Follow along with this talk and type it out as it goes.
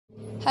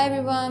Hi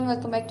everyone,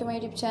 welcome back to my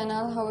YouTube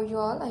channel. How are you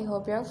all? I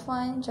hope you are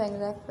fine, enjoying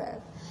life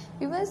well.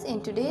 Viewers, in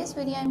today's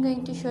video I am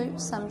going to show you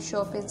some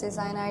showpiece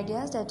design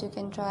ideas that you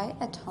can try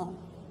at home.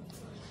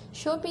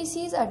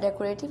 Showpieces are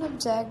decorative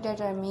objects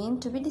that are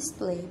meant to be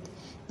displayed.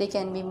 They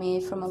can be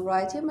made from a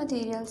variety of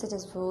materials such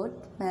as wood,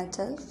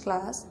 metal,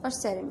 glass or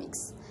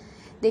ceramics.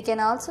 They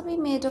can also be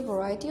made of a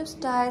variety of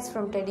styles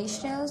from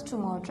traditional to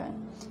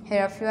modern.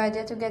 Here are a few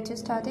ideas to get you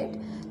started.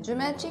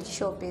 Geometric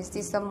showpiece.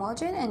 This is a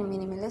modern and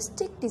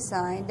minimalistic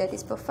design that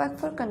is perfect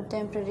for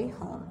contemporary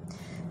home.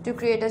 To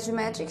create a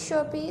geometric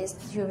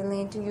showpiece, you will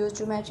need to use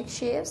geometric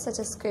shapes such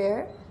as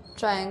square,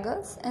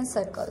 triangles and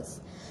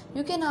circles.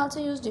 You can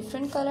also use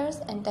different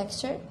colors and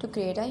texture to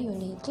create a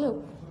unique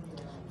look.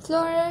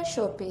 Floral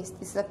showpiece.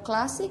 This is a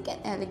classic and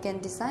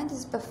elegant design that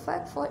is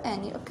perfect for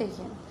any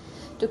occasion.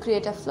 To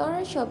create a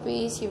floral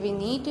showpiece, you will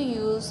need to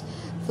use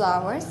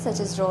flowers such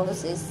as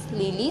roses,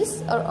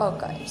 lilies or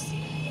orchids.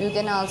 You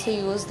can also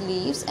use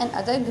leaves and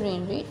other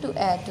greenery to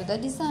add to the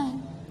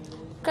design.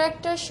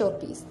 Character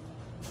showpiece.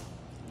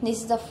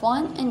 This is a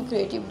fun and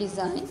creative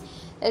design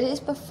that is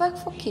perfect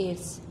for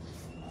kids.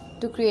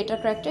 To create a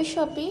character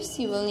showpiece,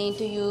 you will need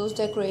to use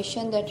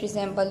decoration that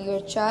resemble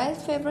your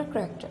child's favorite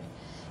character.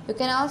 You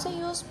can also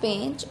use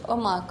paint or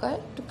marker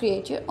to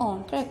create your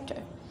own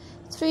character.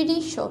 3D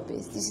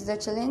showpiece. This is a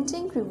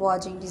challenging,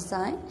 rewarding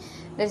design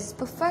that is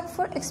perfect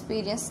for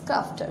experienced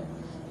crafter.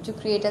 To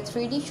create a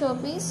 3D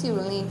showpiece, you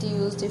will need to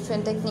use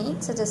different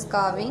techniques such as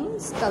carving,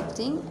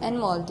 sculpting and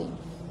molding.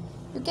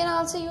 You can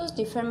also use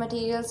different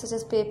materials such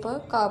as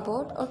paper,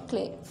 cardboard or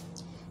clay.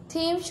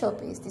 Theme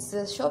showpiece. This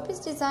is a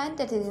showpiece design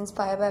that is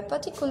inspired by a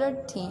particular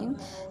theme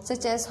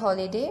such as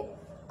holiday,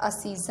 a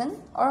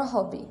season or a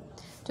hobby.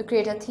 To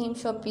create a theme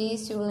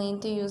showpiece, you will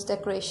need to use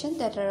decoration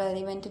that are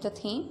relevant to the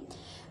theme.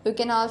 You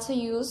can also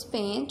use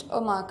paint or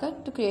marker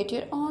to create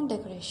your own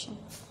decoration.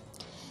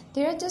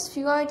 There are just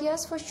few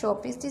ideas for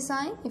showpiece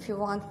design. If you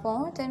want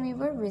more, then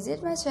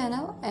visit my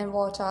channel and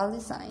watch all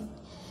design.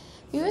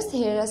 Viewers,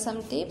 here are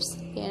some tips,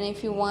 and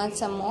if you want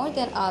some more,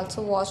 then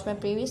also watch my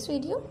previous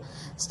video.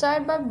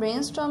 Start by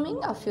brainstorming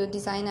a few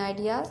design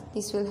ideas.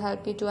 This will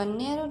help you to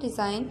narrow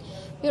design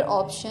your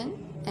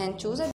option and choose a